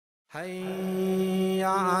حي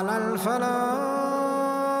على الفلاح.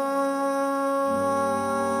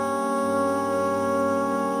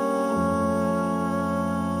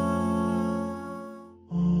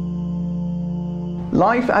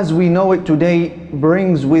 Life as we know it today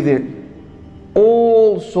brings with it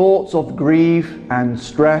all sorts of grief and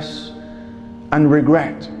stress and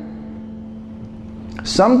regret.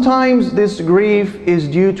 Sometimes this grief is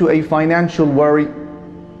due to a financial worry.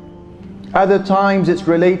 Other times it's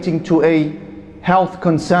relating to a health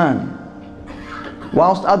concern.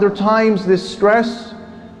 Whilst other times this stress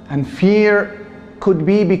and fear could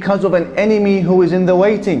be because of an enemy who is in the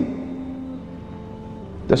waiting.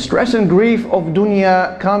 The stress and grief of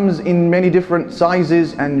dunya comes in many different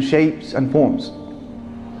sizes and shapes and forms.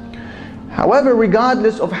 However,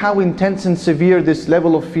 regardless of how intense and severe this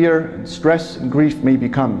level of fear and stress and grief may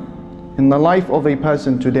become in the life of a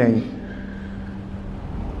person today,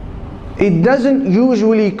 it doesn't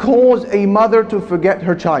usually cause a mother to forget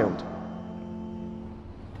her child.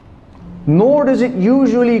 Nor does it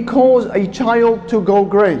usually cause a child to go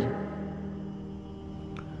grey.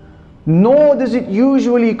 Nor does it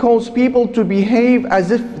usually cause people to behave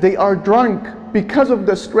as if they are drunk because of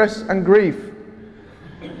the stress and grief.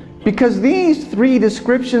 Because these three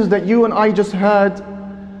descriptions that you and I just heard,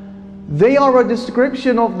 they are a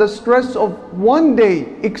description of the stress of one day,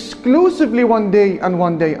 exclusively one day and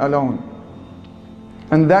one day alone.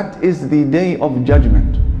 And that is the day of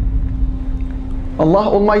judgment. Allah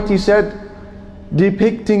Almighty said,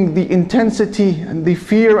 depicting the intensity and the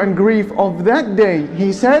fear and grief of that day,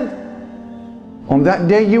 He said, on that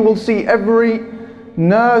day you will see every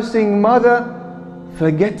nursing mother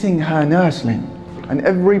forgetting her nursling, and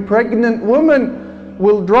every pregnant woman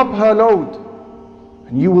will drop her load,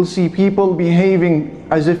 and you will see people behaving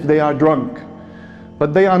as if they are drunk,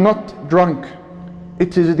 but they are not drunk.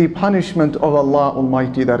 It is the punishment of Allah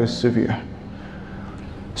Almighty that is severe.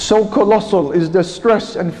 So colossal is the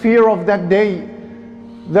stress and fear of that day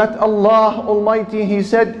that Allah Almighty, He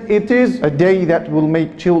said, it is a day that will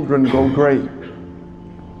make children go grey.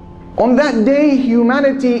 On that day,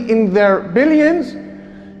 humanity in their billions,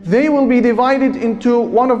 they will be divided into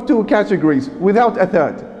one of two categories, without a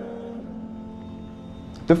third.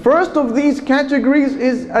 The first of these categories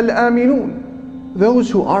is al-aminun, those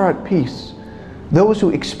who are at peace, those who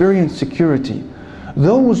experience security,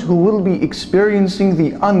 those who will be experiencing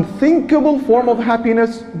the unthinkable form of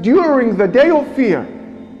happiness during the day of fear.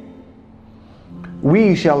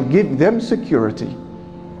 We shall give them security.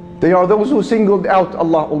 They are those who singled out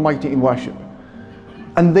Allah Almighty in worship,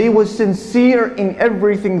 and they were sincere in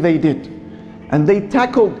everything they did, and they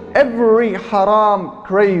tackled every haram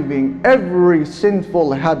craving, every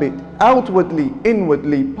sinful habit, outwardly,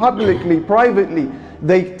 inwardly, publicly, privately.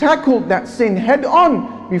 They tackled that sin head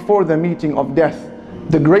on before the meeting of death.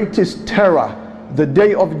 The greatest terror, the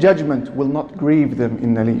day of judgment, will not grieve them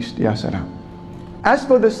in the least. Ya salam. As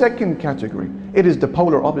for the second category, it is the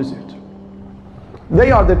polar opposite. They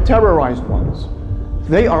are the terrorized ones.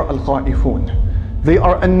 They are al-khaifun. They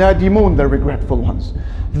are an-nadimun, the regretful ones.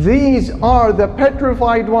 These are the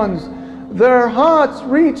petrified ones. Their hearts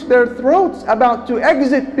reach their throats, about to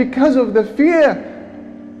exit because of the fear.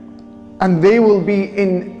 And they will be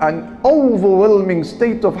in an overwhelming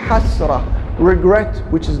state of hasra, regret,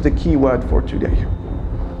 which is the key word for today.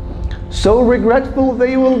 So regretful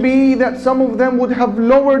they will be that some of them would have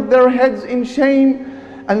lowered their heads in shame,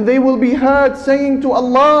 and they will be heard saying to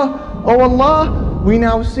Allah, "Oh Allah, we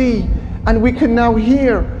now see and we can now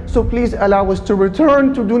hear, so please allow us to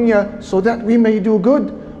return to dunya so that we may do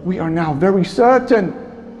good. We are now very certain."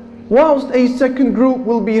 Whilst a second group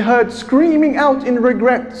will be heard screaming out in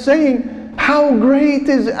regret, saying, "How great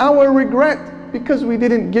is our regret because we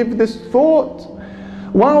didn't give this thought."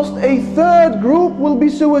 Whilst a third group will be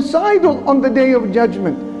suicidal on the day of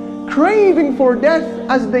judgment, craving for death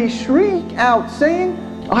as they shriek out saying,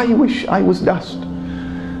 "I wish I was dust.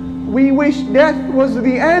 We wish death was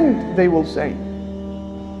the end," they will say.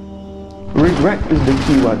 Regret is the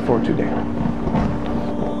key word for today.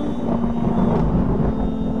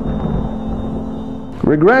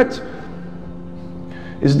 Regret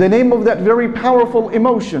is the name of that very powerful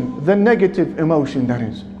emotion, the negative emotion that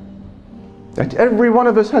is, that every one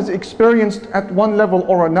of us has experienced at one level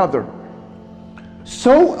or another.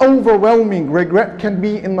 So overwhelming regret can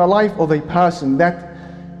be in the life of a person that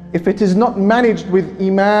if it is not managed with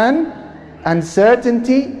iman and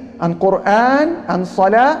certainty and Quran and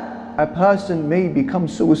salah, a person may become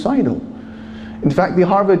suicidal. In fact, the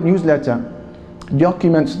Harvard newsletter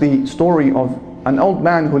documents the story of an old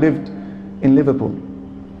man who lived in Liverpool.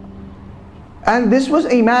 And this was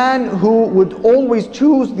a man who would always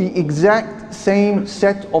choose the exact exact same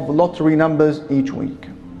set of lottery numbers each week.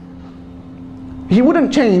 He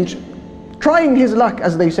wouldn't change, trying his luck,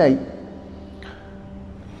 as they say.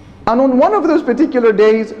 And on one of those particular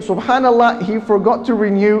days, subhanallah, he forgot to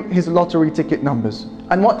renew his lottery ticket numbers.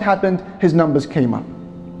 And what happened? His numbers came up.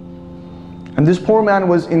 And this poor man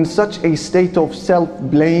was in such a state of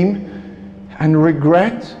self-blame and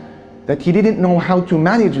regret that he didn't know how to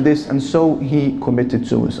manage this, and so he committed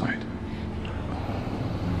suicide.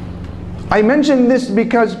 I mention this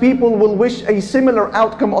because people will wish a similar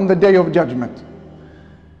outcome on the Day of Judgment.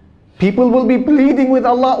 People will be pleading with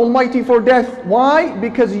Allah Almighty for death. Why?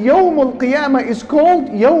 Because Yawmul Qiyamah is called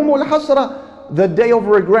Yawmul Hasra, the Day of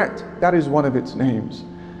Regret. That is one of its names.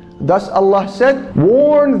 Thus Allah said,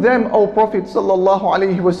 warn them, O Prophet sallallahu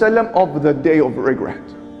alaihi wasallam, of the Day of Regret.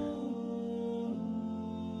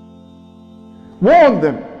 Warn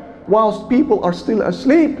them whilst people are still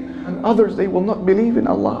asleep and others, they will not believe in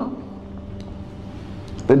Allah.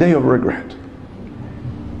 The Day of Regret.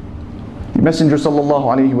 The Messenger sallallahu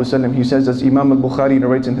alaihi wasallam, he says, as Imam al-Bukhari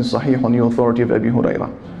narrates in his Sahih on the authority of Abi Hurairah,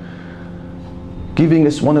 giving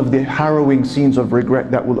us one of the harrowing scenes of regret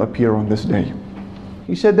that will appear on this day.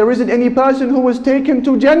 He said, there isn't any person who was taken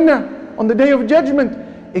to Jannah on the Day of Judgment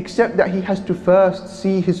except that he has to first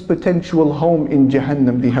see his potential home in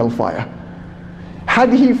Jahannam, the hellfire.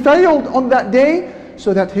 Had he failed on that day,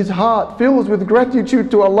 so that his heart fills with gratitude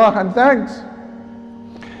to Allah and thanks.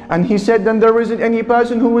 And he said, then there isn't any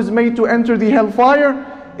person who was made to enter the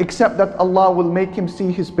hellfire except that Allah will make him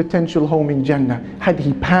see his potential home in Jannah, had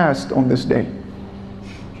he passed on this day,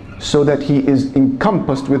 so that he is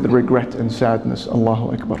encompassed with regret and sadness.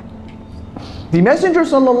 Allahu Akbar. The Messenger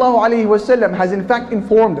sallallahu alaihi wasallam has in fact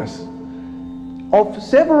informed us of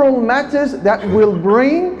several matters that will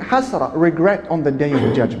bring hasra, regret, on the Day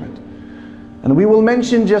of Judgment. And we will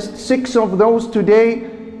mention just 6 of those today,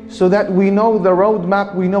 so that we know the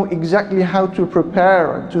roadmap, we know exactly how to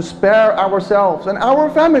prepare and to spare ourselves and our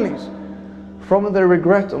families from the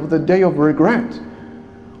regret of the Day of Regret.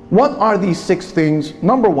 What are these 6 things?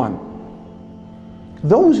 Number 1,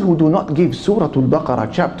 those who do not give Surah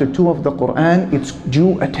Al-Baqarah, chapter 2 of the Quran, its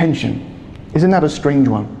due attention. Isn't that a strange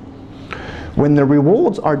one? When the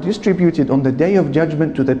rewards are distributed on the Day of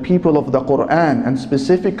Judgment to the people of the Quran, and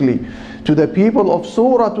specifically to the people of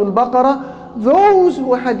Surah Al-Baqarah, those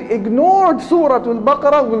who had ignored Surah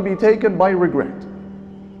Al-Baqarah will be taken by regret.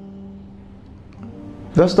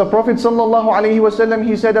 Thus the Prophet sallallahu alaihi wasallam,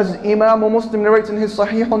 he said, as Imam Muslim narrates in his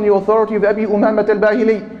Sahih on the authority of Abi Umamat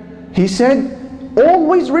al-Bahili, he said,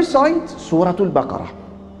 always recite Surah Al-Baqarah,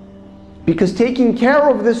 because taking care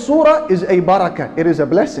of this surah is a barakah, it is a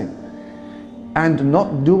blessing, and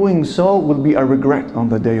not doing so will be a regret on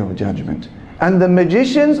the Day of Judgment, and the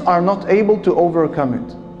magicians are not able to overcome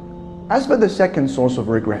it. As for the second source of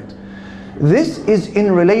regret, this is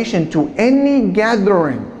in relation to any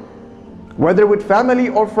gathering, whether with family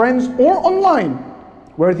or friends or online,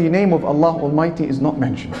 where the name of Allah Almighty is not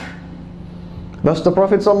mentioned. Thus the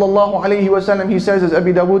Prophet sallallahu alaihi wasallam, he says, as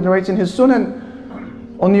Abi Dawood narrates in his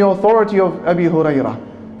Sunan on the authority of Abi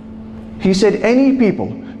Hurairah, he said, any people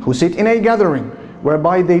who sit in a gathering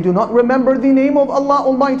whereby they do not remember the name of Allah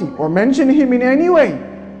Almighty or mention Him in any way,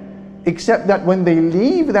 except that when they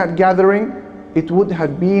leave that gathering, it would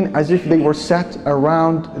have been as if they were sat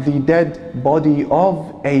around the dead body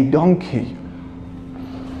of a donkey.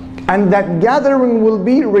 And that gathering will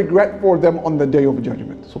be regret for them on the Day of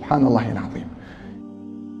Judgment. Subhanallah al-Azim.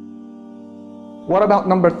 What about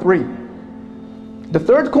number 3? The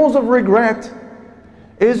third cause of regret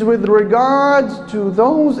is with regards to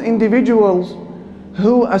those individuals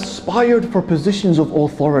who aspired for positions of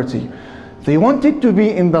authority. They wanted to be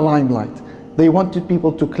in the limelight. They wanted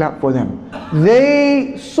people to clap for them.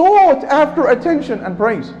 They sought after attention and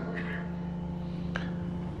praise.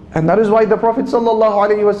 And that is why the Prophet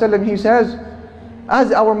ﷺ, he says,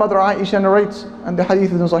 as our mother Aisha narrates, and the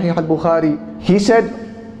hadith is in Sahih al-Bukhari, he said,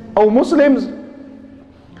 O Muslims,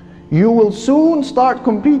 you will soon start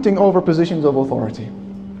competing over positions of authority.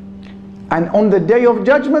 And on the Day of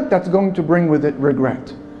Judgment, that's going to bring with it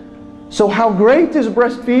regret. So how great is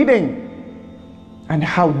breastfeeding? And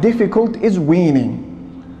how difficult is weaning?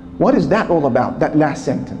 What is that all about, that last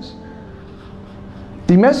sentence?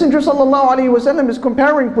 The Messenger ﷺ is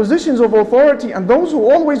comparing positions of authority and those who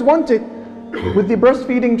always want it with the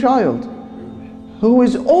breastfeeding child, who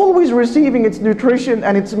is always receiving its nutrition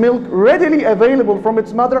and its milk readily available from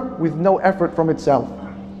its mother with no effort from itself.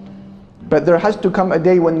 But there has to come a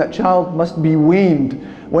day when that child must be weaned,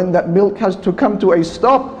 when that milk has to come to a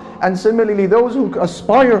stop, And similarly, those who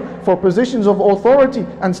aspire for positions of authority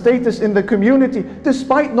and status in the community,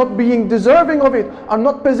 despite not being deserving of it, are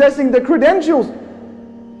not possessing the credentials,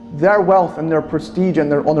 their wealth and their prestige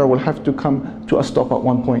and their honor will have to come to a stop at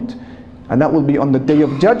one point. And that will be on the day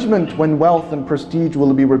of judgment, when wealth and prestige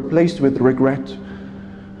will be replaced with regret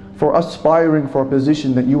for aspiring for a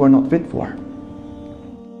position that you are not fit for.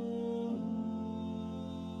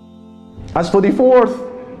 As for the fourth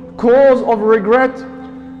cause of regret,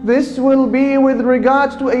 this will be with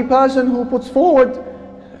regards to a person who puts forward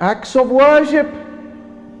acts of worship,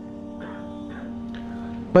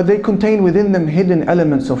 but they contain within them hidden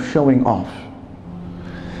elements of showing off.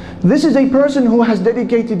 This is a person who has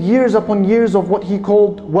dedicated years upon years of what he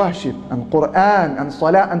called worship, and Quran, and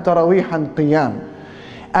Salah, and Taraweeh, and Qiyam,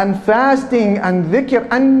 and fasting, and dhikr,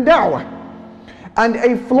 and da'wah, and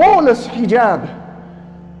a flawless hijab,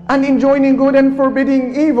 and enjoining good and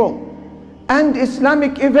forbidding evil, and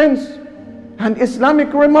Islamic events, and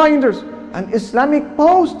Islamic reminders, and Islamic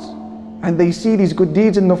posts. And they see these good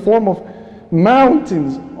deeds in the form of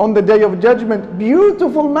mountains on the day of judgment,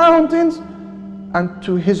 beautiful mountains, and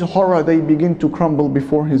to his horror they begin to crumble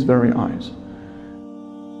before his very eyes.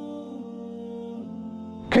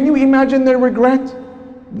 Can you imagine their regret?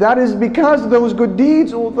 That is because those good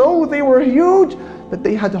deeds, although they were huge, but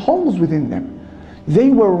they had holes within them. They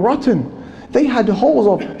were rotten. They had holes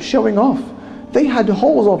of showing off. They had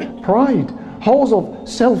holes of pride, holes of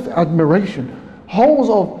self-admiration, holes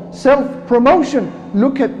of self-promotion.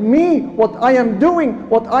 Look at me, what I am doing,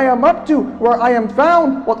 what I am up to, where I am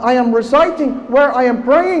found, what I am reciting, where I am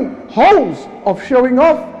praying. Holes of showing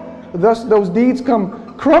off. Thus those deeds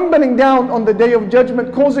come crumbling down on the day of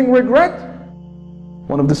judgment, causing regret.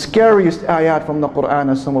 One of the scariest ayat from the Quran,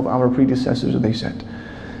 as some of our predecessors, they said,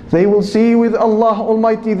 they will see with Allah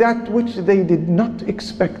Almighty that which they did not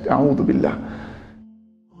expect. A'udhu billah.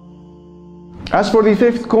 As for the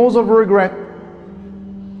fifth cause of regret,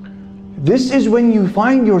 this is when you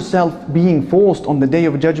find yourself being forced on the day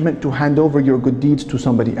of judgment to hand over your good deeds to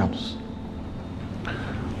somebody else.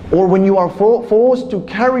 Or when you are forced to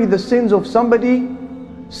carry the sins of somebody,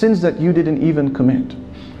 sins that you didn't even commit.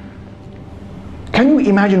 Can you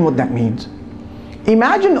imagine what that means?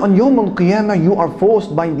 Imagine on Yawm al-Qiyamah you are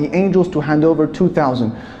forced by the angels to hand over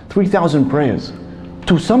 2,000, 3,000 prayers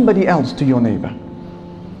to somebody else, to your neighbor.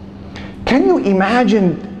 Can you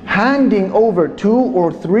imagine handing over 2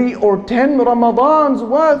 or 3 or 10 Ramadans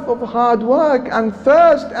worth of hard work and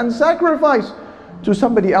thirst and sacrifice to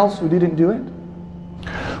somebody else who didn't do it?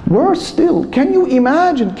 Worse still, can you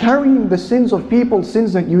imagine carrying the sins of people,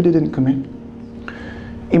 sins that you didn't commit?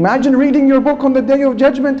 Imagine reading your book on the day of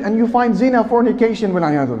judgment and you find zina, fornication,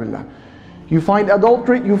 wal-'iyadhu billah. You find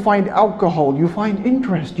adultery, you find alcohol, you find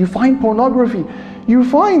interest, you find pornography, you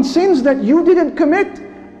find sins that you didn't commit.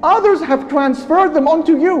 Others have transferred them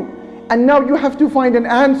onto you, and now you have to find an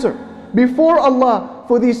answer before Allah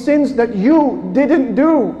for these sins that you didn't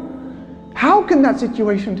do. How can that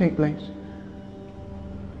situation take place?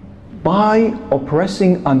 By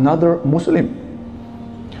oppressing another Muslim,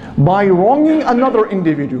 by wronging another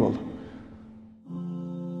individual.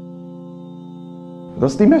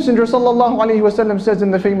 Thus the Messenger sallallahu alaihi wasallam says in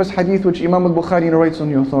the famous hadith which Imam al-Bukhari narrates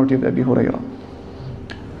on the authority of Abi Hurairah.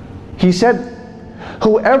 He said,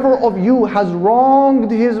 whoever of you has wronged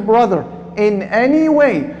his brother in any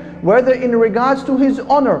way, whether in regards to his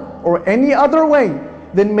honor or any other way,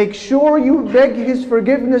 then make sure you beg his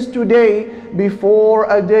forgiveness today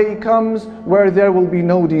before a day comes where there will be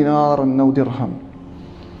no dinar and no dirham.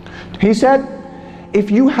 He said, if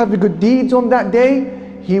you have good deeds on that day,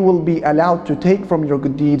 he will be allowed to take from your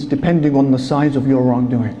good deeds depending on the size of your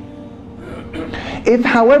wrongdoing. If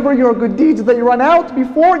however your good deeds they run out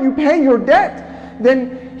before you pay your debt,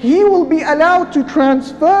 then he will be allowed to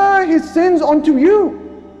transfer his sins onto you.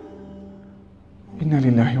 Inna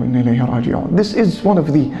lillahi wa inna ilayhi raji'un. This is one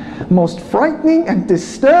of the most frightening and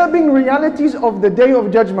disturbing realities of the day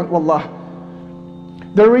of judgment, wallah.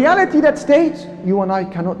 The reality that states, you and I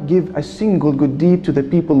cannot give a single good deed to the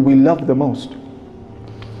people we love the most.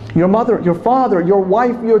 Your mother, your father, your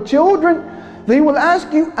wife, your children, they will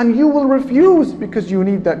ask you and you will refuse because you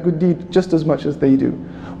need that good deed just as much as they do.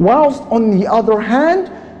 Whilst on the other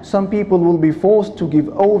hand, some people will be forced to give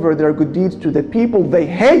over their good deeds to the people they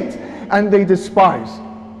hate and they despise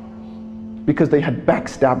because they had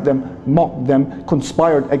backstabbed them, mocked them,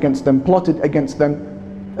 conspired against them, plotted against them,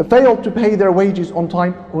 failed to pay their wages on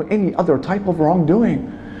time, or any other type of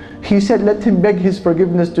wrongdoing. He said, let him beg his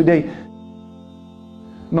forgiveness today.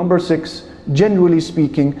 Number 6, generally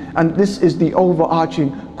speaking, and this is the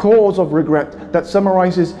overarching cause of regret that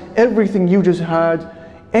summarizes everything you just heard,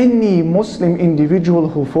 any Muslim individual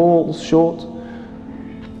who falls short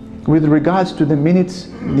with regards to the minutes,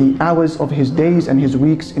 the hours of his days and his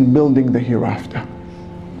weeks in building the hereafter,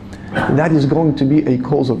 that is going to be a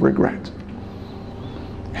cause of regret.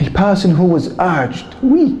 A person who was urged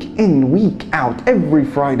week in, week out, every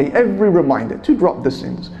Friday, every reminder to drop the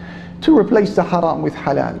sins, to replace the haram with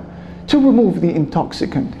halal, to remove the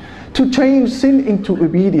intoxicant, to change sin into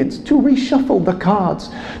obedience, to reshuffle the cards,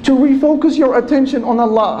 to refocus your attention on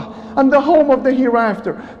Allah and the home of the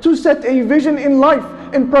hereafter, to set a vision in life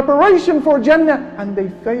in preparation for Jannah, and they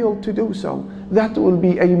failed to do so. That will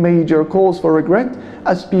be a major cause for regret,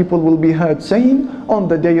 as people will be heard saying on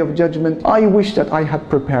the Day of Judgment, I wish that I had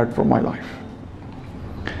prepared for my life.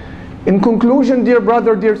 In conclusion, dear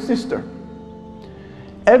brother, dear sister,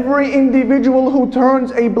 every individual who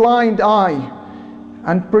turns a blind eye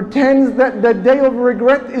and pretends that the day of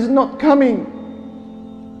regret is not coming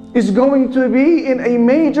is going to be in a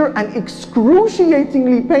major and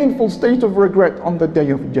excruciatingly painful state of regret on the Day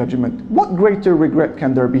of Judgment. What greater regret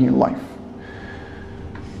can there be in life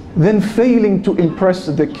than failing to impress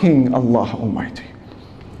the King, Allah Almighty?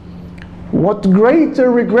 What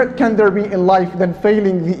greater regret can there be in life than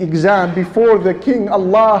failing the exam before the King,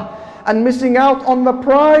 Allah, and missing out on the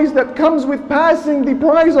prize that comes with passing the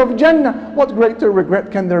prize of Jannah? What greater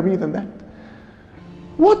regret can there be than that?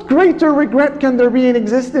 What greater regret can there be in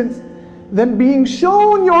existence than being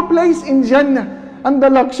shown your place in Jannah and the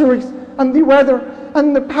luxuries and the weather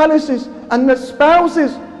and the palaces and the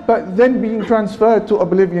spouses, but then being transferred to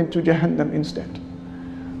oblivion, to Jahannam instead?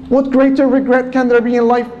 What greater regret can there be in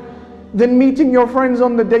life than meeting your friends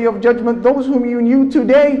on the Day of Judgment, those whom you knew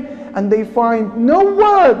today, and they find no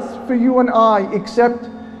words for you and I except,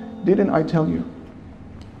 didn't I tell you?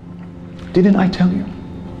 Didn't I tell you?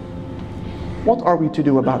 What are we to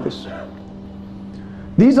do about this?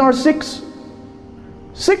 These are six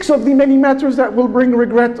of the many matters that will bring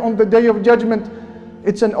regret on the Day of Judgment.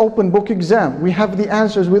 It's an open book exam. We have the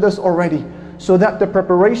answers with us already, so that the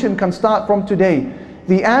preparation can start from today.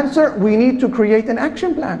 The answer, we need to create an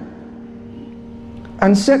action plan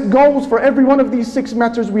and set goals for every one of these 6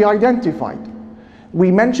 matters we identified. We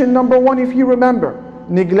mentioned number 1, if you remember,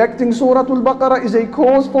 neglecting Surah Al-Baqarah is a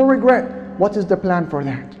cause for regret. What is the plan for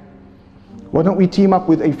that? Why don't we team up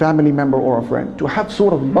with a family member or a friend to have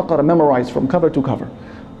Surah Al-Baqarah memorized from cover to cover,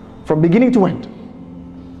 from beginning to end?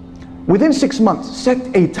 Within 6 months, set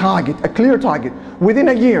a target, a clear target. Within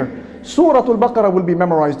a year, Surah Al-Baqarah will be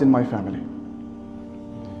memorized in my family.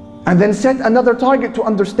 And then set another target to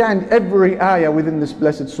understand every ayah within this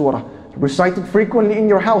blessed surah. Recite it frequently in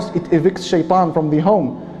your house. It evicts shaitan from the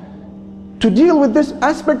home. To deal with this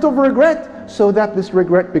aspect of regret, so that this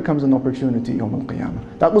regret becomes an opportunity Yawm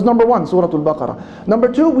al-Qiyamah. That was number 1, Surah Al-Baqarah.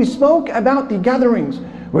 Number 2, we spoke about the gatherings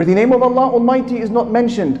where the name of Allah Almighty is not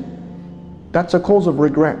mentioned. That's a cause of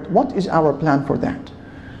regret. What is our plan for that?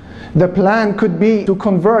 The plan could be to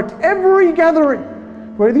convert every gathering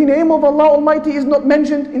where the name of Allah Almighty is not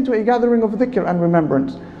mentioned into a gathering of dhikr and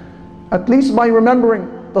remembrance. At least by remembering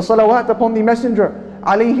the salawat upon the Messenger,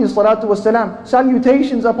 alayhi salatu wasalam,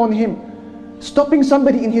 salutations upon him, stopping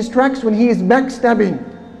somebody in his tracks when he is backstabbing,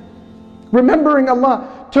 remembering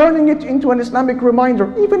Allah, turning it into an Islamic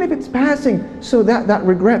reminder, even if it's passing, so that that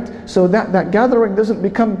regret, so that that gathering doesn't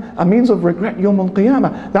become a means of regret Yawm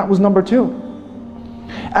al-Qiyamah. That was number 2.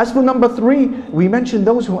 As for number 3, we mentioned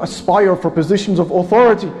those who aspire for positions of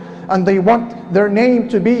authority and they want their name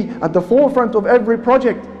to be at the forefront of every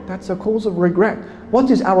project. That's a cause of regret.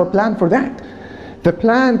 What is our plan for that? The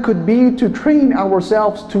plan could be to train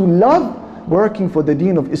ourselves to love working for the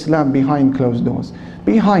deen of Islam behind closed doors,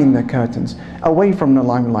 behind the curtains, away from the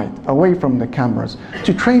limelight, away from the cameras.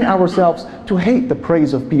 To train ourselves to hate the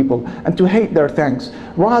praise of people and to hate their thanks,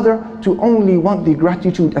 rather to only want the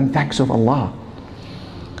gratitude and thanks of Allah.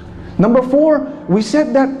 Number 4, we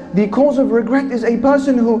said that the cause of regret is a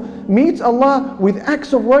person who meets Allah with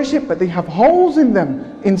acts of worship, but they have holes in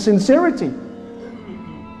them, in sincerity.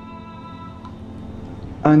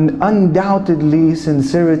 And undoubtedly,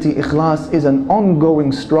 sincerity, ikhlas, is an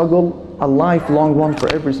ongoing struggle, a lifelong one for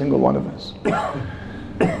every single one of us.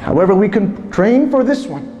 However, we can train for this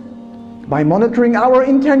one by monitoring our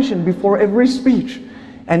intention before every speech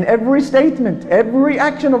and every statement, every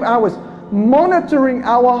action of ours, monitoring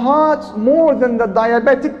our hearts more than the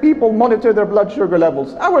diabetic people monitor their blood sugar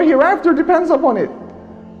levels. Our hereafter depends upon it.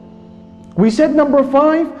 We said number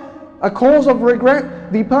 5, a cause of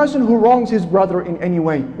regret, the person who wrongs his brother in any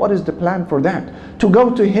way. What is the plan for that? To go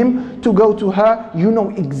to him, to go to her, you know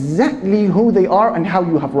exactly who they are and how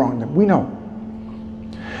you have wronged them. We know.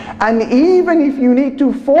 And even if you need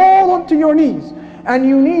to fall onto your knees and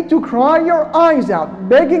you need to cry your eyes out,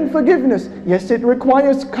 begging forgiveness. Yes, it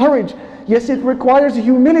requires courage. Yes, it requires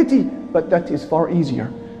humility, but that is far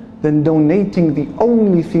easier than donating the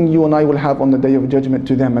only thing you and I will have on the Day of Judgment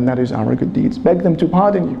to them, and that is our good deeds. Beg them to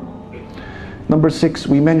pardon you. Number 6,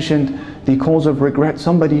 we mentioned the cause of regret.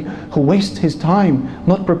 Somebody who wastes his time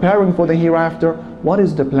not preparing for the hereafter. What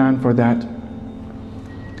is the plan for that?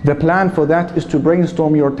 The plan for that is to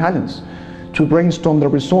brainstorm your talents, to brainstorm the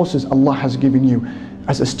resources Allah has given you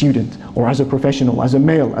as a student or as a professional, as a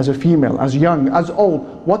male, as a female, as young, as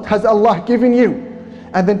old. What has Allah given you?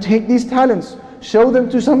 And then take these talents, show them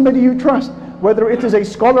to somebody you trust, whether it is a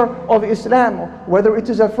scholar of Islam, or whether it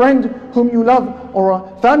is a friend whom you love, or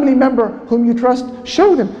a family member whom you trust.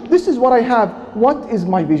 Show them, this is what I have. What is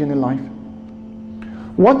my vision in life?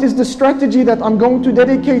 What is the strategy that I'm going to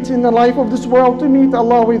dedicate in the life of this world to meet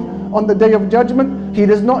Allah with on the Day of Judgment? He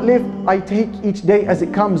does not live, I take each day as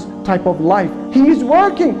it comes type of life. He is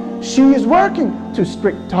working, she is working to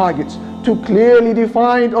strict targets, to clearly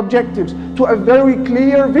defined objectives, to a very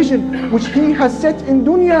clear vision which he has set in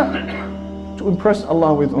dunya to impress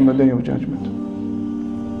Allah with on the Day of Judgment.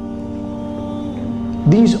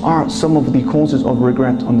 These are some of the causes of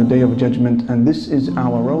regret on the Day of Judgment, and this is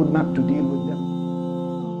our roadmap to deal with them.